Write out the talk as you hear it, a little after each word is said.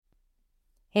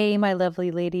Hey, my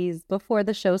lovely ladies. Before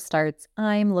the show starts,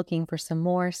 I'm looking for some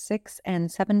more 6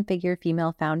 and 7 figure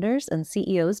female founders and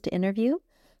CEOs to interview.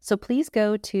 So please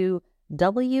go to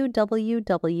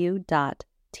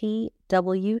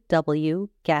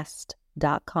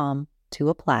www.twguest.com to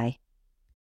apply.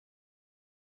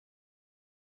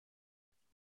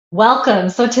 Welcome.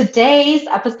 So today's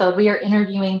episode, we are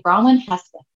interviewing Bronwyn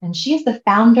Hesketh, and she is the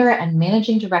founder and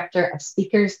managing director of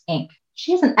Speakers Inc.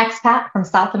 She is an expat from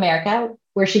South America,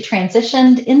 where she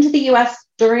transitioned into the US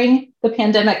during the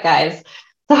pandemic, guys.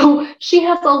 So she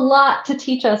has a lot to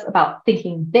teach us about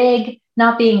thinking big,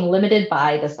 not being limited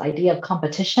by this idea of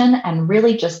competition, and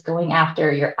really just going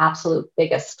after your absolute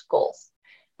biggest goals.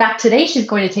 In fact, today she's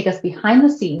going to take us behind the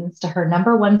scenes to her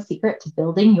number one secret to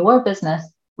building your business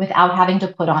without having to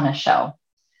put on a show.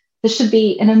 This should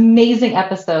be an amazing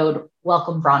episode.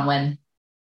 Welcome, Bronwyn.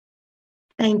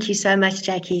 Thank you so much,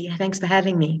 Jackie. Thanks for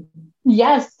having me.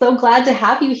 Yes, so glad to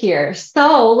have you here.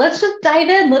 So let's just dive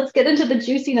in. Let's get into the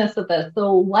juiciness of this.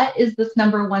 So what is this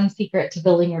number one secret to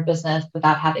building your business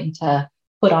without having to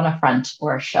put on a front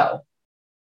or a show?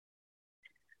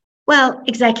 Well,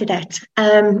 exactly that.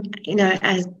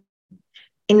 As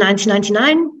in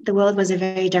 1999, the world was a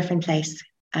very different place.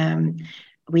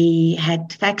 We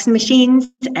had fax machines,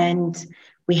 and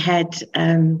we had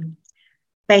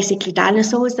basically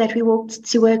dinosaurs that we walked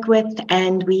to work with,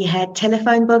 and we had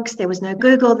telephone books. There was no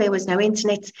Google, there was no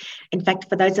internet. In fact,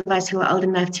 for those of us who are old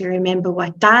enough to remember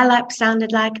what dial-up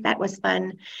sounded like, that was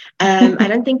fun. I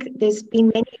don't think there's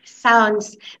been many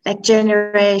sounds that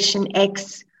Generation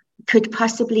X could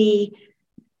possibly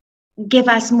give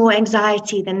us more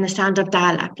anxiety than the sound of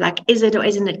dial-up. Like, is it or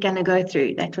isn't it going to go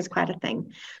through? That was quite a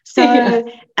thing.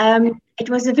 So it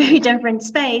was a very different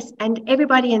space, and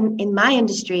everybody in my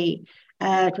industry,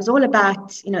 it was all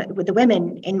about, with the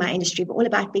women in my industry, were all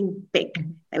about being big.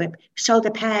 They were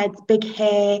shoulder pads, big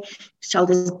hair,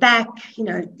 shoulders back,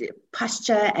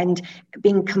 posture and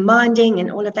being commanding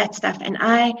and all of that stuff. And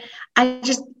they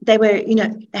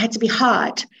had to be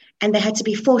hard, and they had to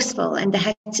be forceful, and they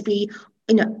had to be,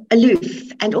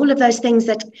 aloof, and all of those things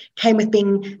that came with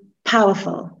being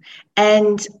powerful.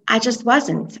 And I just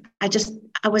wasn't.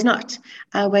 I was not.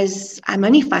 I'm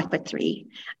only 5'3".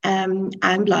 I'm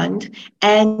blonde,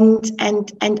 and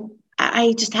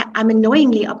I'm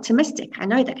annoyingly optimistic. I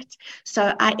know that.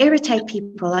 So I irritate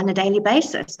people on a daily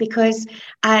basis because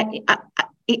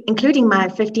including my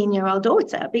 15-year-old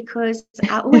daughter, because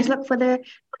I always look for the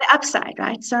upside,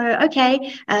 right? So,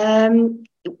 okay,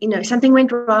 something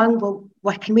went wrong. Well,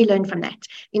 what can we learn from that?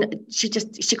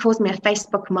 She calls me a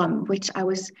Facebook mom, which I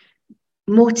was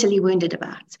mortally wounded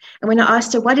about. And when I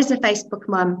asked her, what is a Facebook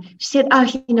mom? She said,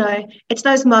 it's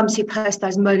those moms who post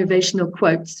those motivational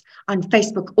quotes on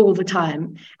Facebook all the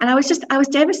time. And I was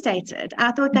devastated.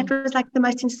 I thought that was like the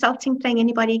most insulting thing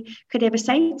anybody could ever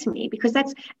say to me, because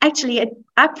that's actually,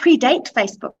 I predate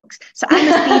Facebook. So I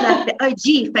must be like the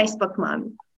OG Facebook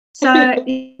mom. So,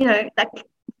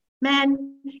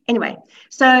 man, anyway,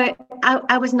 so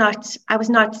I was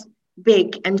not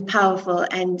big and powerful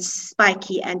and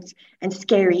spiky and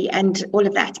scary and all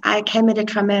of that. I came at it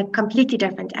from a completely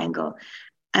different angle.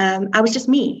 I was just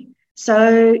me.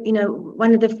 So,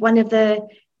 one of the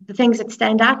things that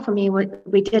stand out for me,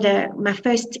 we did my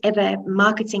first ever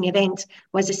marketing event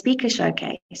was a speaker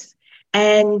showcase.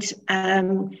 And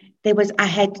I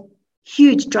had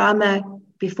huge drama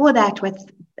before that with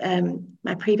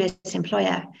my previous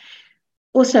employer,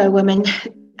 also a woman,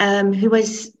 who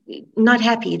was not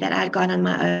happy that I'd gone on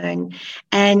my own.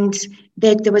 And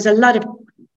there was a lot of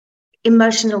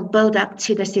emotional build-up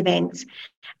to this event.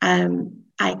 I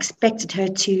expected her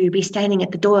to be standing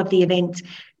at the door of the event,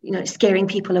 scaring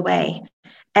people away.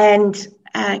 And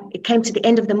it came to the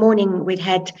end of the morning. We'd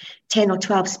had 10 or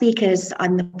 12 speakers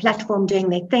on the platform doing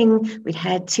their thing. We'd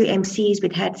had 2 MCs,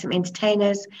 we'd had some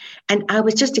entertainers, and I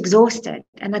was just exhausted.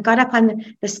 And I got up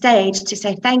on the stage to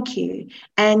say thank you.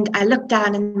 And I looked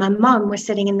down, and my mom was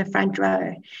sitting in the front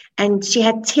row, and she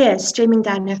had tears streaming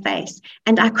down her face.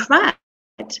 And I cried.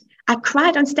 I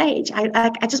cried on stage.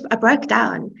 I broke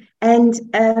down. And,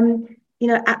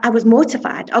 I was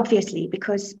mortified, obviously,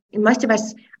 because most of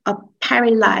us are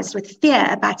paralyzed with fear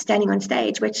about standing on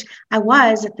stage, which I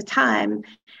was at the time.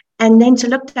 And then to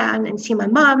look down and see my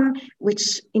mom,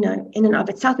 which, in and of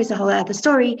itself is a whole other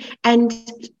story. And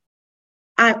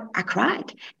I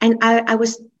cried. And I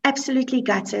was absolutely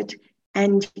gutted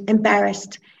and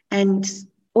embarrassed and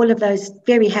all of those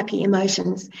very happy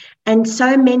emotions. And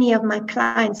so many of my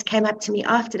clients came up to me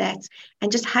after that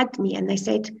and just hugged me, and they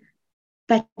said,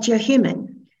 but you're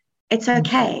human. It's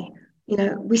okay.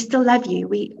 We still love you.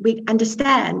 We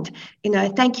understand.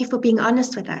 Thank you for being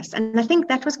honest with us. And I think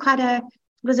that was quite a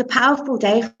was a powerful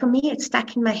day for me. It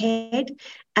stuck in my head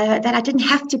that I didn't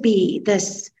have to be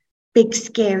this big,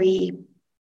 scary,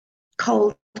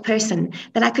 cold person,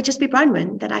 that I could just be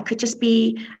Bronwyn, that I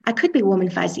could be warm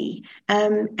and fuzzy,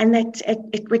 and that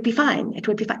it would be fine. It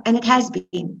would be fine. And it has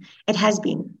been. It has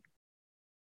been.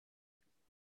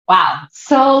 Wow.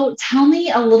 So tell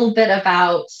me a little bit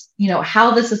about,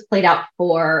 how this has played out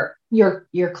for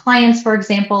your clients, for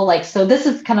example. Like, so this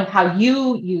is kind of how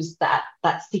you use that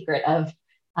secret of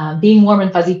being warm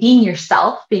and fuzzy, being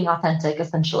yourself, being authentic,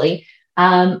 essentially.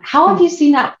 How have you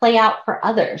seen that play out for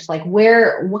others? Like,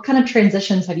 what kind of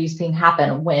transitions have you seen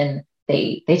happen when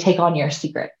they take on your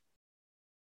secret?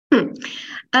 Well,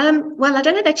 I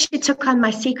don't know that she took on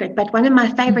my secret, but one of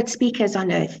my favorite speakers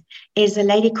on earth is a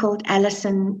lady called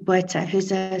Alison Buerta,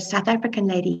 who's a South African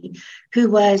lady who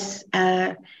was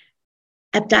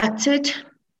abducted,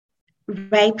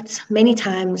 raped many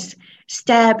times,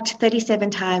 stabbed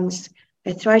 37 times.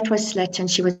 Her throat was slit and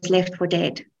she was left for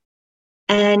dead.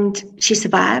 And she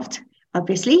survived,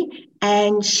 obviously,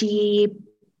 and she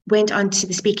went on to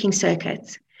the speaking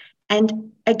circuit.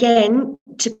 And again,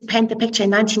 to paint the picture,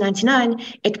 in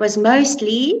 1999, it was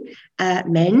mostly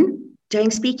men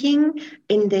doing speaking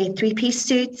in their three-piece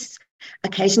suits.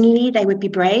 Occasionally, they would be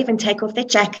brave and take off their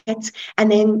jackets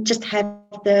and then just have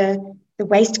the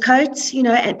waistcoats,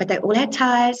 but they all had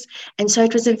ties. And so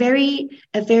it was a very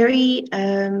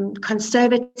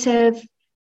conservative,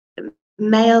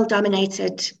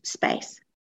 male-dominated space.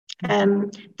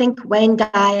 Think Wayne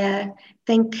Dyer,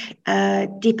 think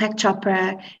Deepak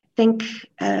Chopra, think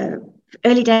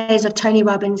early days of Tony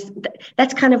Robbins.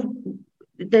 That's kind of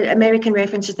the American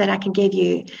references that I can give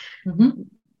you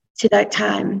to that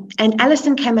time. And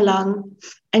Alison came along,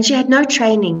 and she had no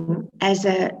training as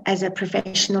a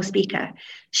professional speaker.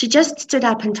 She just stood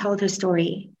up and told her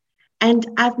story. And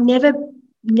I've never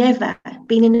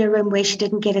been in a room where she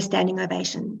didn't get a standing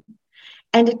ovation.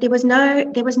 And there was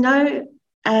no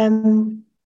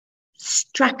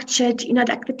structured,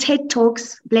 like the TED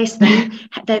Talks, bless them,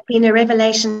 they've been a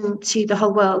revelation to the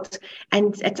whole world.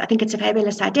 And I think it's a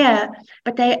fabulous idea,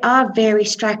 but they are very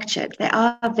structured. They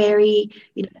are very,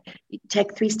 you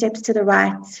take 3 steps to the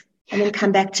right and then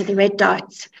come back to the red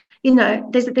dots.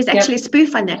 There's actually a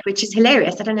spoof on that, which is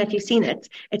hilarious. I don't know if you've seen it.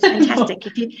 It's fantastic.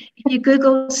 If you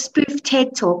Google spoof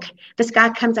TED Talk, this guy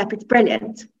comes up. It's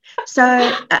brilliant.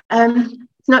 So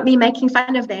it's not me making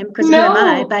fun of them, because who am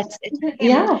I? But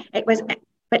it was.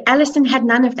 But Alison had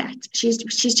none of that. She's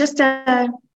just a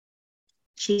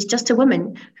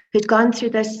woman who'd gone through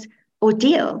this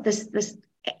ordeal, this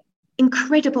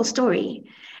incredible story,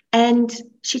 and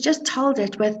she just told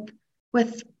it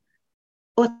with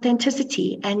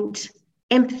authenticity and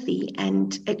empathy,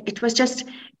 and it was just,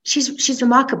 she's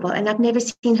remarkable, and I've never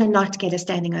seen her not get a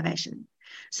standing ovation.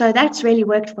 So that's really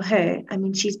worked for her. I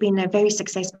mean, she's been a very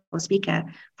successful speaker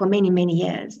for many, many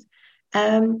years.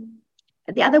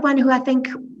 The other one who I think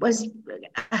was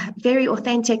very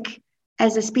authentic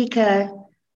as a speaker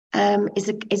is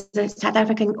a South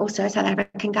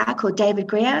African guy called David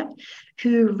Greer,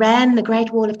 who ran the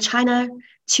Great Wall of China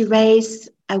to raise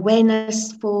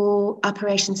awareness for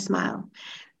Operation Smile.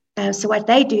 So what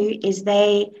they do is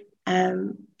they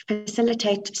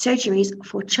facilitate surgeries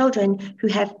for children who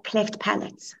have cleft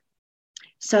palates.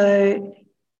 So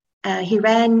he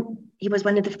was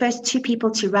one of the first 2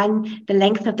 people to run the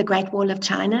length of the Great Wall of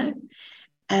China.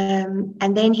 And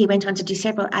then he went on to do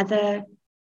several other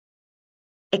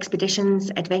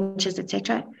expeditions, adventures,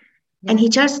 etc. And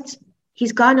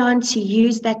he's gone on to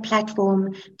use that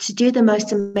platform to do the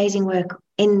most amazing work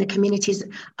in the communities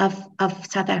of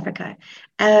South Africa.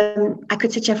 I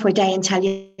could sit here for a day and tell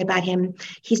you about him.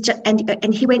 He's just,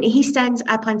 and he stands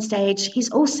up on stage. He's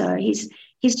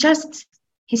just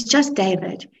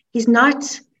David. He's not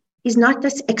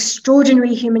this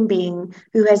extraordinary human being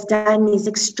who has done these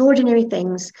extraordinary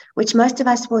things, which most of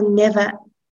us will never.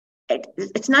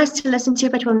 It's nice to listen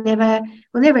to, but we'll never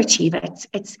achieve it.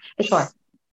 It's sure.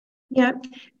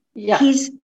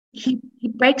 He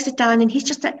breaks it down, and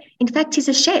in fact, he's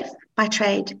a chef by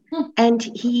trade, and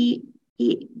he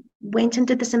went and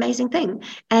did this amazing thing,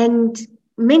 and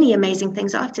many amazing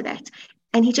things after that.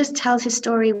 And he just tells his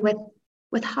story with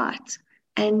heart.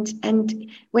 And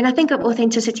when I think of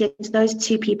authenticity, it's those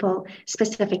 2 people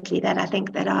specifically that I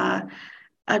think that are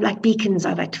like beacons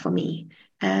of it for me.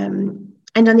 And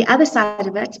on the other side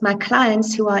of it, my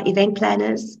clients who are event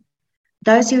planners,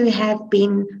 those who have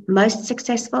been most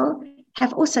successful,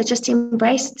 have also just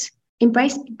embraced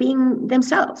being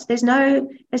themselves. There's no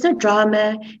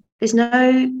drama. There's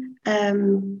no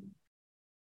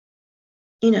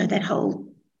that whole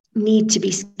need to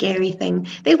be scary thing.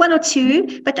 There are 1 or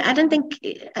 2, but I don't think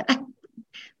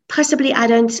possibly I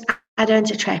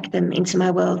don't attract them into my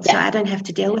world, so I don't have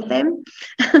to deal with them.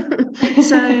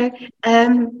 So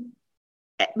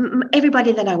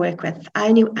everybody that I work with, I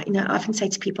only, I often say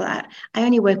to people, I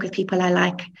only work with people I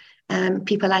like,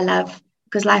 people I love,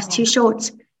 because life's too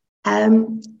short.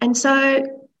 And so,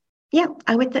 yeah,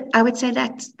 I would say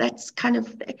that's kind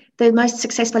of the most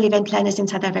successful event planners in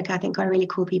South Africa. I think are really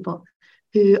cool people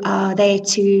who are there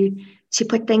to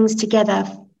put things together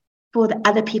for the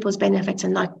other people's benefits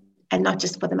and not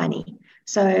just for the money.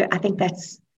 So I think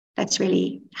that's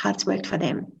really how it's worked for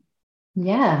them.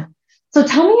 Yeah. So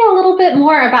tell me a little bit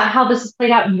more about how this has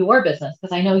played out in your business,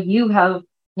 because I know you have,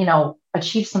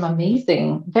 achieved some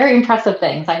amazing, very impressive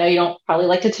things. I know you don't probably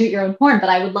like to toot your own horn, but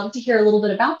I would love to hear a little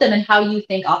bit about them and how you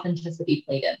think authenticity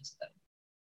played into them.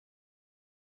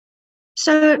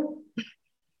 So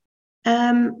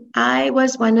I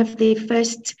was one of the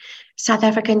first South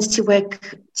Africans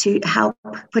to help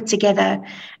put together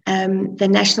the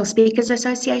National Speakers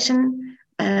Association.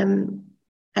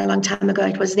 A long time ago,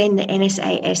 it was then the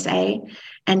NSASA,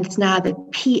 and it's now the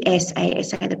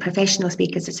PSASA, the Professional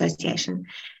Speakers Association.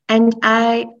 And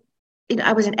I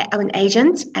was an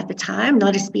agent at the time,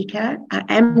 not a speaker. I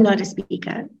am not a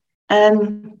speaker.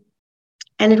 And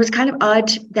it was kind of odd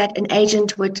that an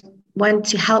agent would want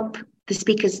to help the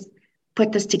speakers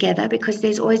put this together, because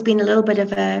there's always been a little bit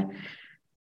of a,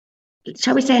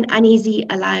 shall we say, an uneasy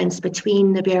alliance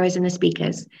between the bureaus and the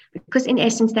speakers, because in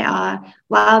essence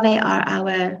while they are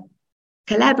our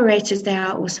collaborators, they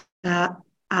are also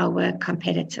our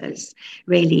competitors,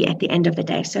 really, at the end of the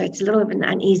day. So it's a little bit of an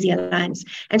uneasy alliance.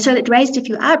 And so it raised a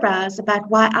few eyebrows about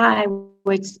why I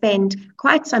would spend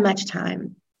quite so much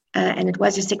time, and it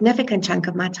was a significant chunk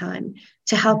of my time,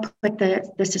 to help put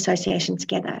this association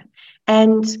together.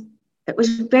 And it was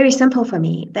very simple for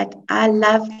me that I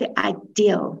love the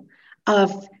ideal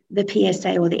of the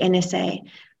PSA or the NSA,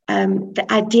 the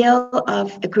ideal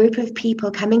of a group of people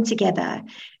coming together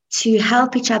to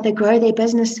help each other grow their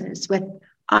businesses with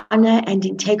honor and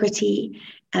integrity.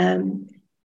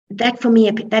 That for me,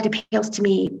 that appeals to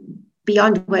me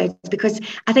beyond words, because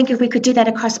I think if we could do that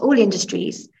across all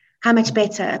industries, how much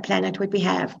better a planet would we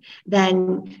have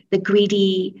than the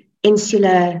greedy,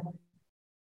 insular,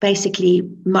 basically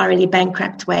morally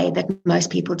bankrupt way that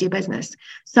most people do business.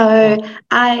 So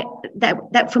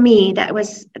that for me, that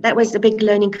was a big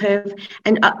learning curve.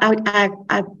 And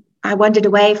I wandered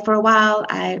away for a while.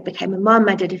 I became a mom.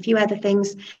 I did a few other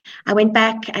things. I went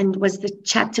back and was the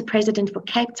chapter president for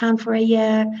Cape Town for a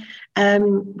year,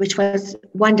 which was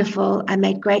wonderful. I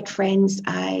made great friends.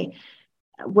 I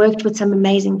worked with some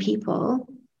amazing people.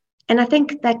 And I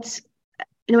think that,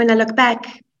 when I look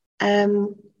back,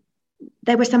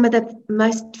 they were some of the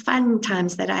most fun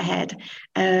times that I had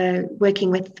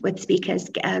working with speakers.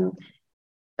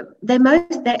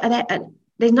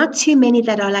 There's not too many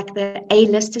that are like the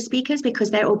A-lister speakers, because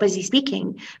they're all busy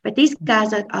speaking. But these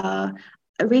guys are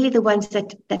really the ones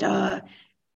that are,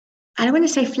 I don't want to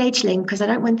say fledgling, because I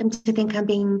don't want them to think I'm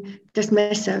being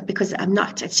dismissive, because I'm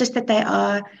not. It's just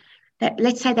that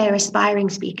let's say they're aspiring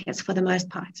speakers for the most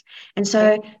part. And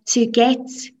so to get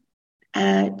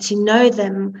to know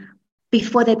them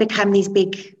before they become these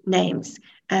big names,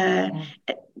 and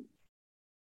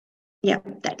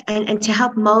to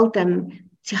help mold them,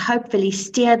 to hopefully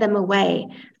steer them away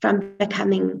from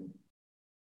becoming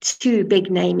too big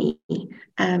namey.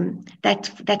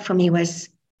 That for me was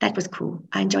cool.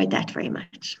 I enjoyed that very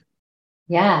much.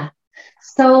 Yeah.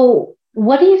 So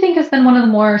what do you think has been one of the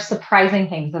more surprising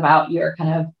things about your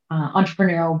kind of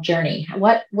entrepreneurial journey?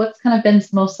 What's kind of been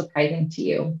most surprising to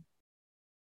you?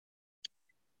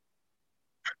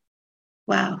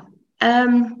 Wow.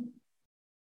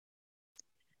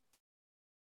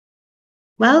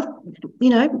 Well,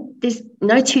 there's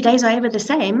no 2 days are ever the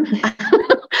same.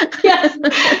 Yes.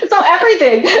 So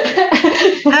everything.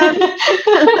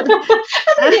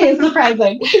 Everything is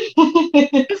surprising.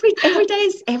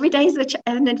 Every day is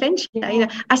an adventure.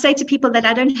 I say to people that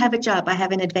I don't have a job, I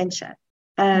have an adventure.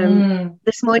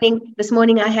 This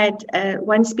morning I had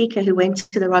one speaker who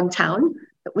went to the wrong town,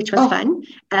 which was fun.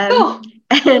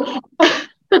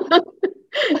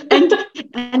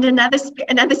 And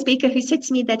another speaker who said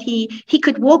to me that he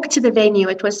could walk to the venue.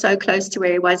 It was so close to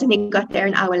where he was, and he got there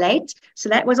an hour late. So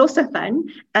that was also fun.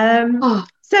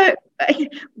 So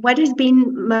what has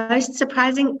been most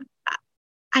surprising?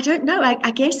 I don't know.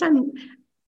 I guess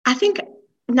I think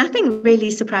nothing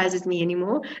really surprises me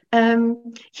anymore.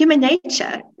 Human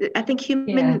nature. I think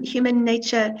human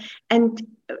nature. And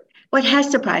what has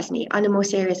surprised me, on a more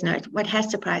serious note, what has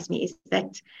surprised me is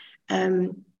that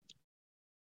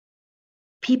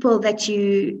people that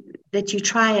you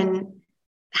try and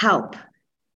help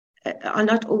are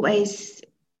not always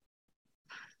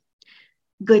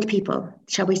good people,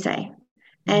 shall we say.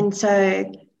 And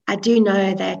so I do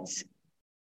know that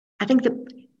I think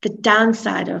the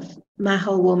downside of my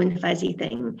whole warm and fuzzy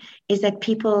thing is that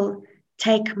people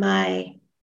take my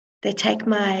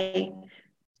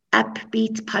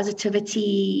upbeat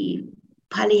positivity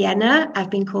Pollyanna, I've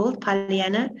been called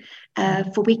Pollyanna,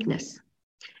 for weakness.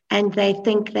 And they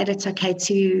think that it's okay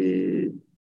to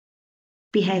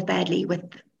behave badly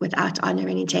without honor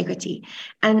and integrity.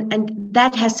 And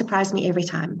that has surprised me every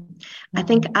time. I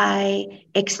think I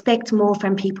expect more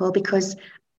from people because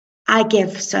I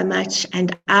give so much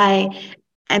and I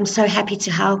am so happy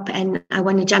to help and I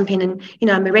want to jump in and,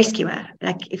 I'm a rescuer.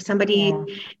 Like if somebody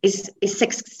is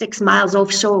 6 miles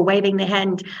offshore waving their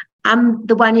hand, I'm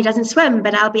the one who doesn't swim,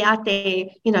 but I'll be out there,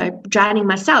 drowning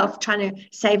myself, trying to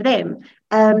save them.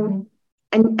 And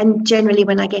generally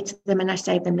when I get to them and I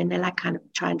save them, then they like kind of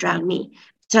try and drown me.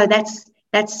 So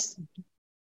that's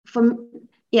from,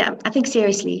 I think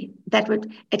seriously,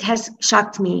 it has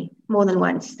shocked me more than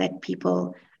once that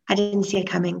people, I didn't see it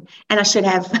coming. And I should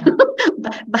have,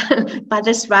 by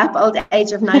this ripe old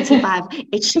age of 95,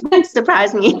 it shouldn't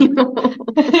surprise me anymore.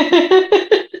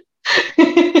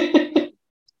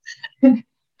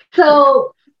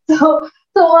 So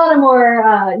on a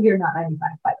more, you're not 95,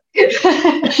 but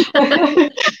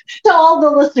to all the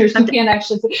listeners who can't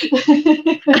actually see,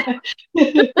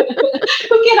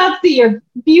 who cannot see your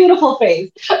beautiful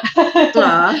face.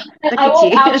 Aww, I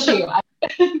won't out you,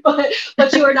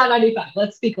 but you are not 95.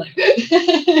 Let's be clear.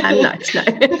 I'm not, no.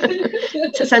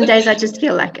 So some days I just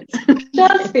feel like it.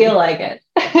 Just feel like it.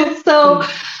 So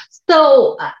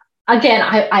again,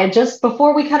 I just,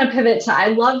 before we kind of pivot to, I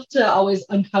love to always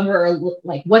uncover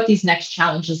like what these next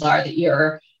challenges are that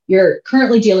you're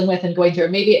currently dealing with and going through.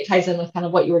 Maybe it ties in with kind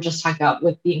of what you were just talking about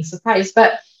with being surprised.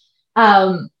 But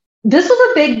this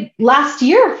was a big last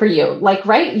year for you, like,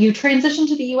 right? You transitioned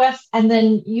to the US and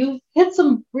then you hit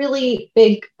some really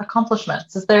big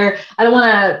accomplishments. Is there, I don't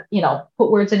want to,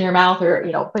 put words in your mouth or,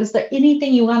 but is there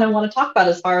anything you want to talk about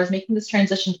as far as making this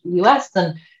transition to the US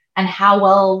and how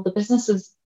well the business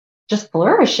is just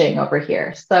flourishing over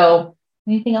here? So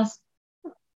anything else?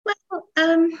 Well,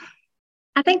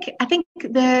 I think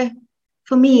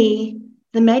for me,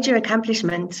 the major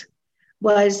accomplishment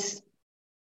was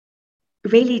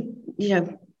really,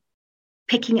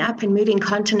 picking up and moving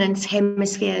continents,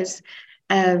 hemispheres,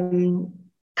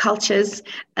 cultures,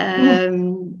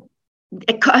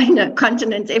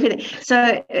 continents, everything.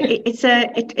 So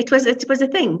it was a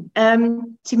thing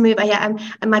to move. And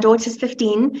my daughter's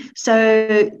 15,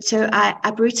 so I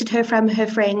uprooted her from her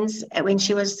friends when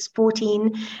she was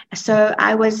 14. So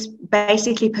I was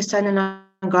basically persona non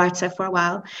grata for a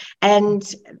while, and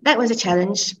that was a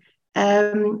challenge.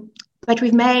 But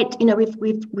we've made,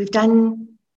 we've done.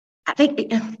 I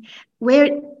think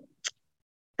we're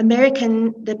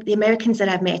the Americans that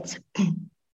I've met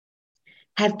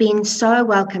have been so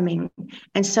welcoming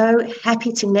and so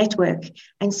happy to network,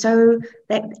 and so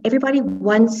that everybody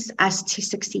wants us to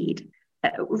succeed,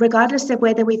 regardless of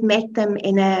whether we've met them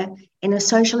in a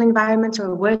social environment or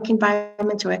a work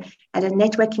environment or at a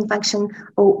networking function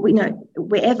or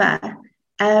wherever.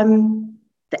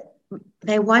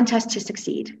 They want us to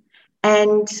succeed,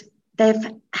 and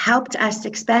they've helped us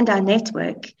expand our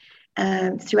network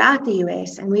throughout the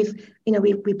US, and we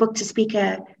booked a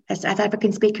South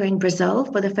African speaker in Brazil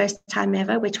for the first time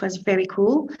ever, which was very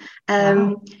cool.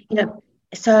 Wow.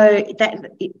 So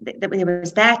that there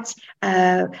was that.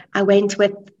 I went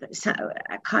with,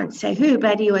 I can't say who,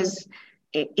 but he was,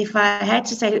 if I had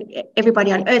to say,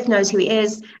 everybody on earth knows who he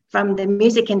is from the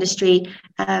music industry.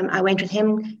 I went with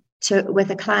him with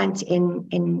a client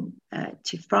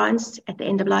to France at the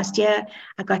end of last year.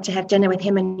 I got to have dinner with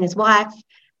him and his wife.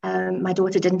 My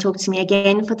daughter didn't talk to me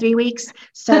again for 3 weeks.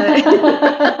 So,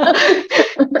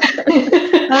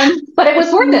 but it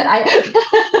was worth it.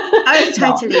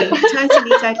 Totally.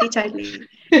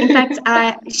 In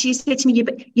fact, she said to me,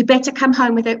 "You better come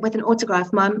home with an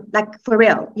autograph, Mom. Like for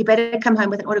real, you better come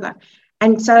home with an autograph."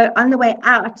 And so, on the way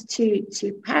out to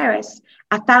Paris,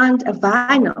 I found a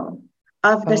vinyl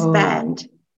of this band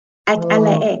at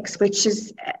LAX, which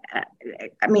is,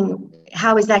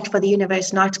 how is that for the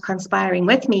universe not conspiring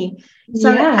with me?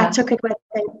 So I took it with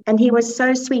him, and he was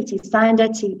so sweet. He signed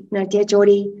it to, "Dear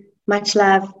Geordie, much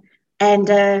love." And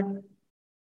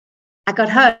I got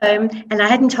home and I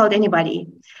hadn't told anybody.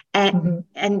 And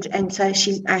so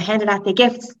I handed out their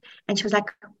gifts, and she was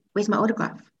like, "Where's my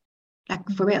autograph? Like,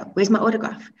 for real, where's my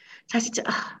autograph?" So I said,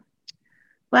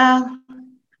 well,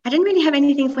 I didn't really have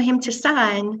anything for him to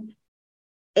sign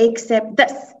except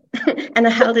this. and I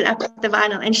held it up with the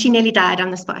vinyl, and she nearly died on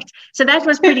the spot. So that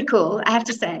was pretty cool, I have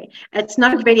to say. It's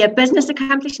not really a business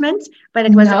accomplishment, but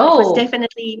it was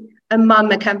definitely a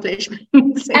mom accomplishment.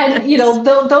 And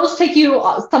those take you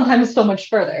sometimes so much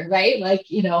further, right? Like,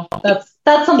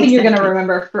 that's something you're going to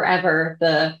remember forever.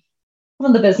 Some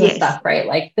of the business stuff, right?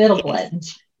 Like it'll blend.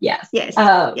 Yes. Yes.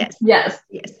 Yes.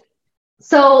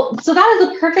 So that is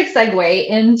a perfect segue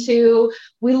into,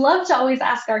 we love to always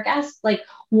ask our guests, like,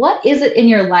 what is it in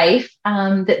your life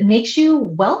that makes you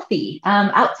wealthy,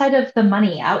 outside of the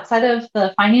money, outside of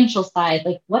the financial side?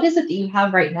 Like, what is it that you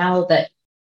have right now that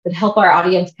help our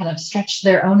audience kind of stretch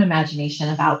their own imagination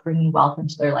about bringing wealth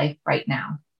into their life right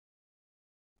now?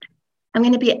 I'm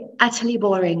going to be utterly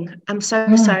boring. I'm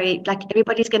so sorry. Like,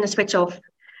 everybody's going to switch off,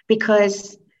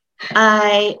 because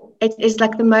it is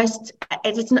like the most,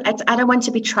 I don't want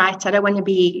to be trite. I don't want to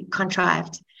be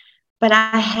contrived, but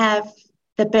I have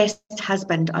the best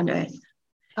husband on earth.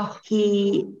 Oh.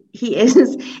 He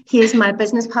is my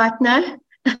business partner.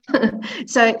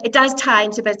 So it does tie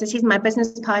into business. He's my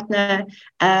business partner.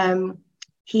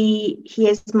 He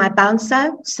is my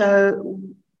bouncer. So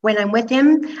when I'm with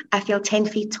him, I feel 10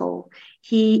 feet tall.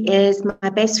 He is my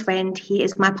best friend. He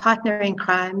is my partner in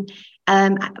crime.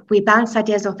 We bounce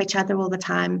ideas off each other all the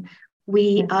time.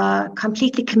 We are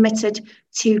completely committed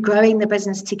to growing the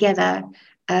business together.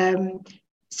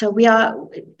 So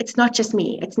it's not just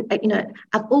me. It's,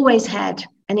 I've always had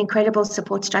an incredible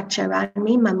support structure around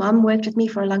me. My mom worked with me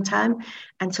for a long time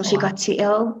until she got too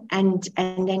ill, and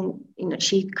then,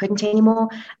 she couldn't anymore.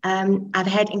 I've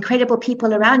had incredible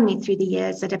people around me through the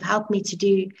years that have helped me to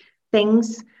do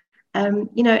things. I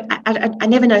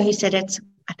never know who said it.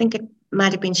 I think it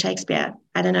might have been Shakespeare.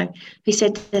 I don't know. Who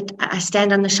said that I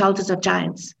stand on the shoulders of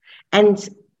giants. And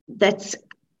that's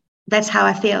how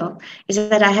I feel, is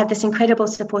that I have this incredible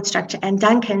support structure. And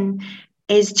Duncan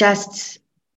is just,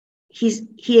 he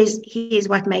is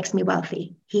what makes me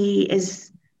wealthy.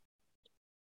 He's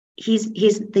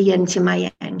the yin to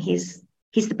my yang. He's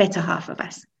the better half of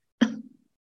us. I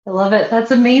love it.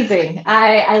 That's amazing.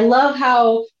 I love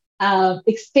how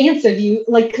expansive you,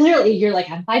 like, clearly you're like,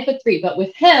 I'm 5'3", but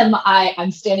with him,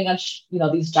 I'm standing on,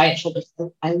 these giant shoulders.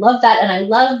 I love that. And I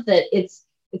love that it's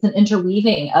an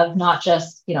interweaving of not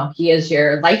just, he is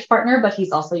your life partner, but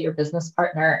he's also your business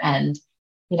partner, and,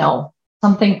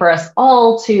 something for us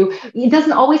all to, it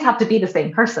doesn't always have to be the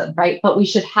same person, right? But we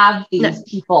should have these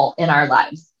people in our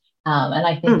lives. And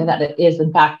I think that it is,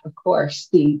 in fact, of course,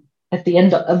 at the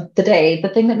end of the day, the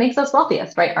thing that makes us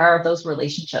wealthiest, right, are those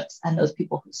relationships and those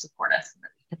people who support us and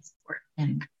that we can support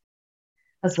him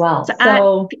as well.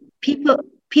 So people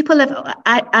have,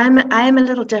 I am a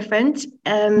little different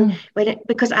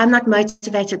because I'm not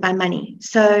motivated by money.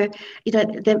 So,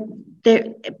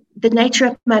 the nature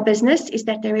of my business is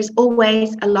that there is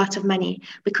always a lot of money,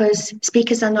 because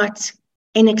speakers are not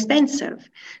inexpensive.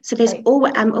 So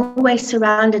I'm always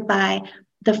surrounded by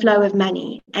the flow of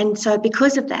money. And so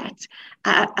because of that,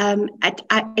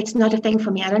 it's not a thing for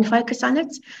me. I don't focus on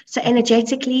it. So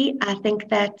energetically, I think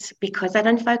that because I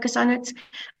don't focus on it,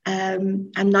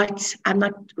 I'm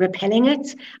not repelling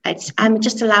it. I'm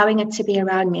just allowing it to be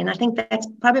around me. And I think that's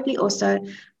probably also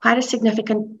quite a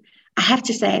significant, I have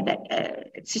to say that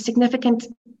it's a significant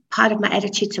part of my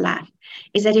attitude to life,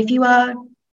 is that if you are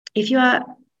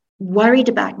worried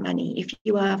about money, if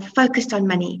you are focused on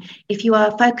money, if you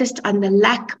are focused on the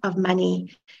lack of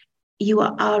money, you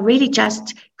are really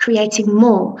just creating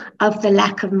more of the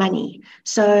lack of money.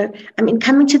 So,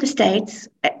 coming to the States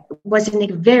was a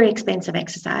very expensive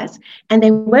exercise. And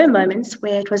there were moments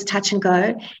where it was touch and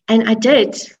go. And I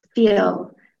did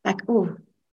feel like,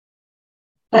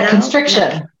 that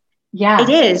constriction. It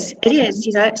is.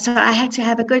 So I had to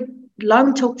have a good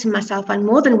long talk to myself on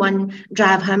more than one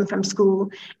drive home from school.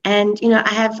 And I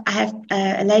have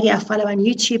a lady I follow on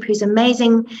YouTube who's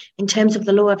amazing in terms of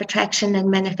the law of attraction and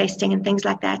manifesting and things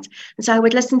like that. And so I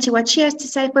would listen to what she has to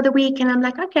say for the week, and I'm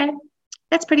like, okay,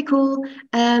 that's pretty cool.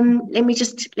 Let me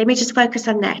just focus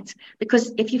on that,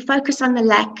 because if you focus on the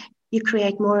lack, you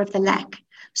create more of the lack.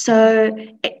 So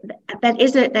that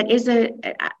is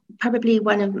probably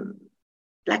one of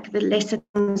the lesser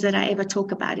things that I ever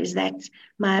talk about, is that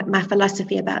my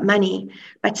philosophy about money.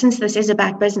 But since this is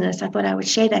about business, I thought I would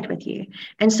share that with you.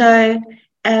 And so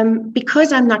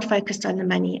because I'm not focused on the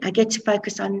money, I get to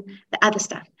focus on the other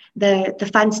stuff, the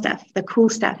fun stuff, the cool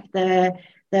stuff,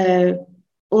 the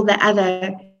all the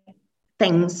other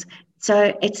things.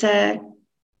 So it's I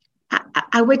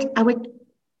would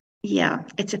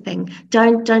it's a thing.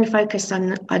 Don't focus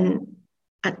on I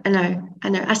know.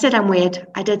 I said I'm weird.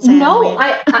 I did say no.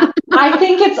 I'm weird. I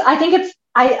think it's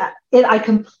I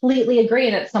completely agree,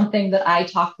 and it's something that I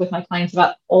talk with my clients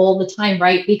about all the time,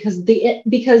 right? Because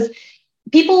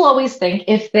people always think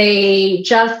if they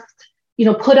just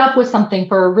put up with something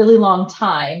for a really long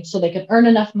time so they can earn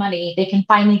enough money, they can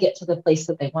finally get to the place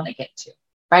that they want to get to,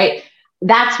 right?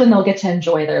 That's when they'll get to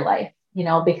enjoy their life,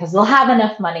 because they'll have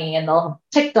enough money and they'll have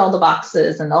ticked all the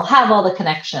boxes and they'll have all the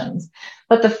connections.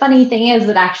 But the funny thing is,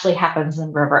 it actually happens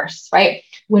in reverse, right?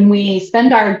 When we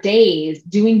spend our days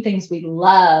doing things we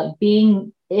love,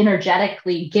 being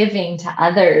energetically giving to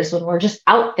others, when we're just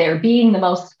out there being the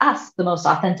most us, the most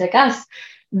authentic us,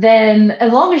 then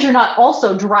as long as you're not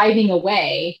also driving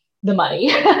away the money,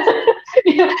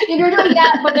 you're doing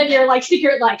that, but then you're like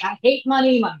secret, like, I hate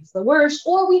money, money's the worst.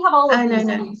 Or we have all of these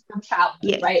things from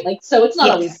childhood, right? Like, so it's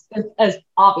not always as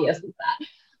obvious as that.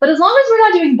 But as long as we're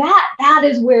not doing that, that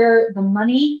is where the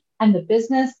money and the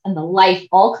business and the life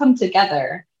all come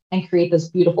together and create this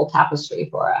beautiful tapestry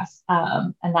for us.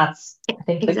 And that's, I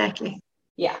think, exactly.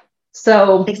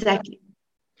 So exactly.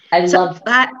 I love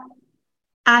that.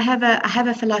 I have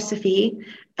a philosophy.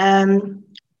 Do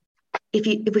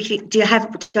I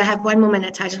have 1 more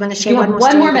minute? I just want to share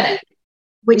one more minute,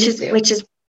 which is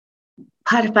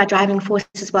part of my driving force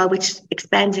as well, which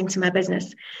expands into my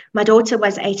business. My daughter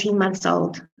was 18 months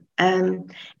old,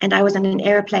 and I was on an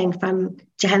airplane from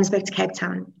Johannesburg to Cape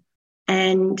Town,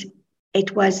 and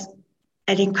it was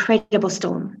an incredible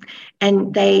storm,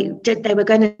 and they were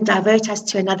going to divert us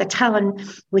to another town,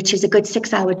 which is a good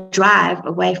 6-hour drive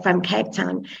away from Cape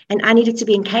Town, and I needed to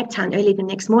be in Cape Town early the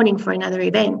next morning for another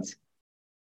event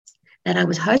that I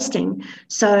was hosting.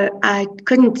 So I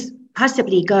couldn't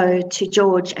possibly go to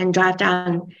George and drive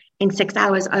down in 6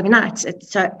 hours overnight.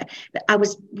 So I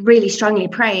was really strongly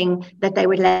praying that they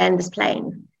would land this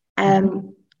plane.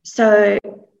 So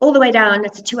all the way down,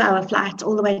 it's a 2-hour flight,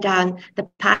 all the way down, the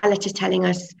pilot is telling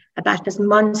us about this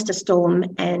monster storm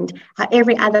and how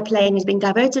every other plane is being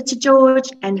diverted to George,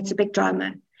 and it's a big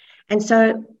drama. And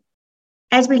so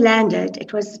as we landed,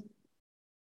 it was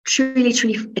truly,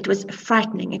 it was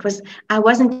frightening. I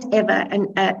wasn't ever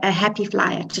a happy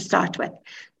flyer to start with.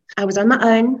 I was on my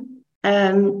own.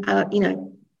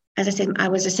 As I said, I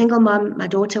was a single mom. My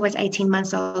daughter was 18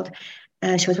 months old.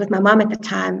 She was with my mom at the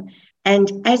time. And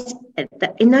the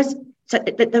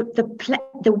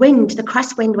wind, the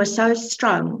crosswind was so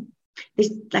strong,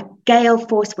 this like gale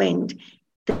force wind.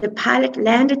 The pilot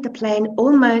landed the plane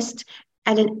almost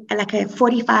at a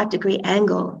 45-degree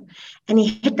angle, and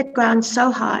he hit the ground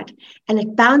so hard, and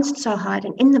it bounced so hard,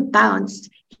 and in the bounce,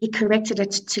 he corrected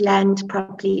it to land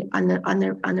properly on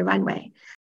the runway.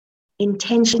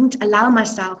 Didn't allow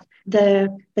myself the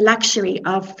luxury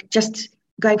of just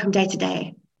going from day to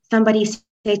day. Somebody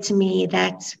said to me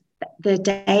that the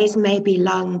days may be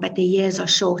long, but the years are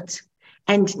short.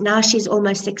 And now she's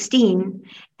almost 16.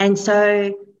 And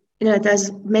so,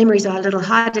 those memories are a little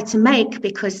harder to make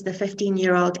because the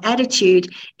 15-year-old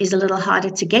attitude is a little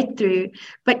harder to get through.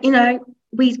 But,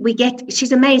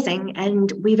 she's amazing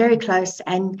and we're very close,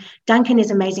 and Duncan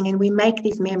is amazing, and we make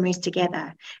these memories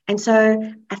together. And so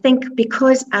I think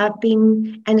because and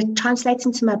it translates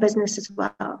into my business as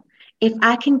well, if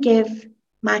I can give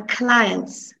my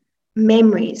clients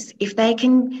memories, if they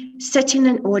can sit in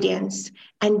an audience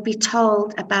and be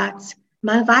told about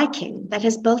my Viking that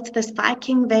has built this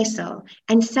Viking vessel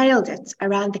and sailed it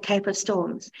around the Cape of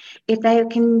Storms, if they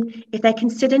can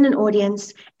sit in an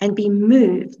audience and be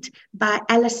moved by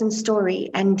Alison's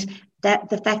story and that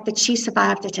the fact that she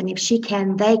survived it, and if she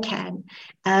can, they can.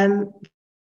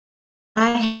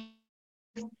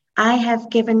 I have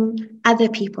given other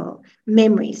people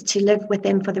memories to live with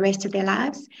them for the rest of their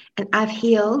lives, and I've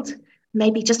healed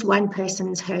maybe just one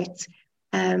person's hurt,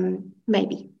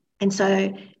 maybe. And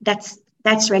so that's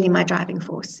really my driving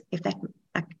force.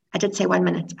 I did say 1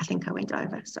 minute. I think I went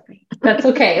over. Sorry. That's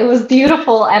okay. It was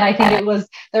beautiful, and I think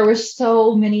there were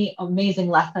so many amazing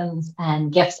lessons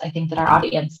and gifts I think that our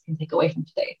audience can take away from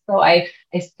today. So I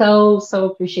so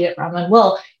appreciate it, Bronwyn.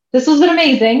 Well, this has been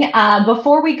amazing.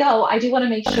 Before we go, I do want to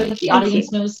make sure that the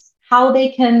audience knows how they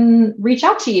can reach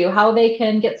out to you, how they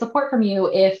can get support from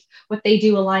you if what they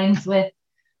do aligns with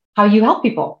how you help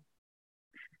people.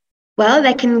 Well,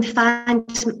 they can find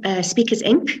Speakers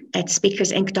Inc. at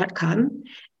speakersinc.com,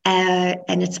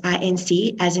 and it's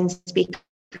INC as in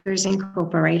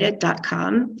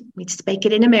speakersincorporated.com. We speak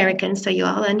it in American, so you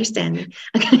all understand me.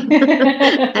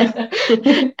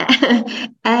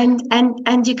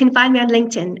 and you can find me on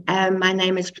LinkedIn. My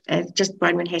name is just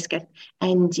Bronwyn Hesketh,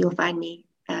 and you'll find me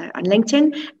on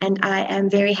LinkedIn, and I am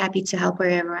very happy to help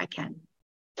wherever I can.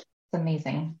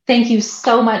 Amazing. Thank you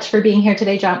so much for being here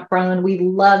today, Bronwyn. We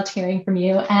loved hearing from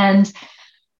you. And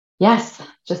yes,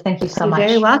 just thank you so much. You're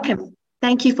very welcome.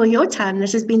 Thank you for your time.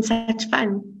 This has been such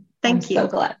fun. Thank you. I'm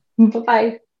so glad.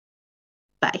 Bye-bye.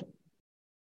 Bye.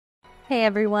 Hey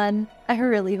everyone, I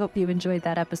really hope you enjoyed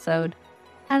that episode.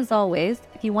 As always,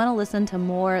 if you want to listen to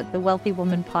more The Wealthy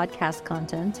Woman podcast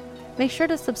content, make sure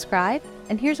to subscribe,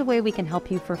 and here's a way we can help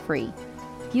you for free.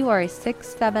 If you are a 6,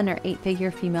 7, or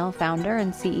 8-figure female founder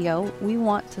and CEO, we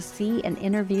want to see and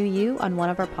interview you on one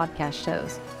of our podcast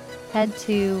shows. Head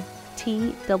to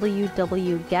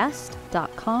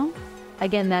twwguest.com.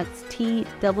 Again, that's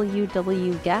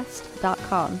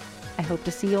twwguest.com. I hope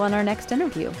to see you on our next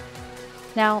interview.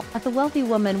 Now, at The Wealthy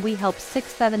Woman, we help 6,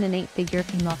 7, and 8-figure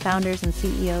female founders and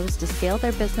CEOs to scale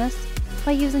their business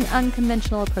by using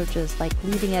unconventional approaches like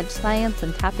leading-edge science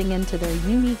and tapping into their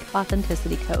unique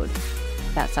authenticity code.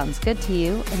 If that sounds good to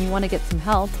you and you want to get some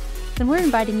help, then we're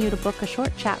inviting you to book a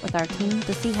short chat with our team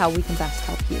to see how we can best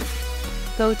help you.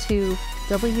 Go to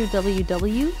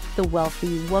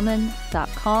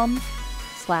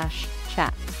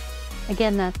www.thewealthywoman.com/chat.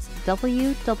 Again, that's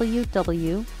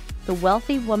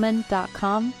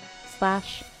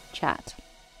www.thewealthywoman.com/chat.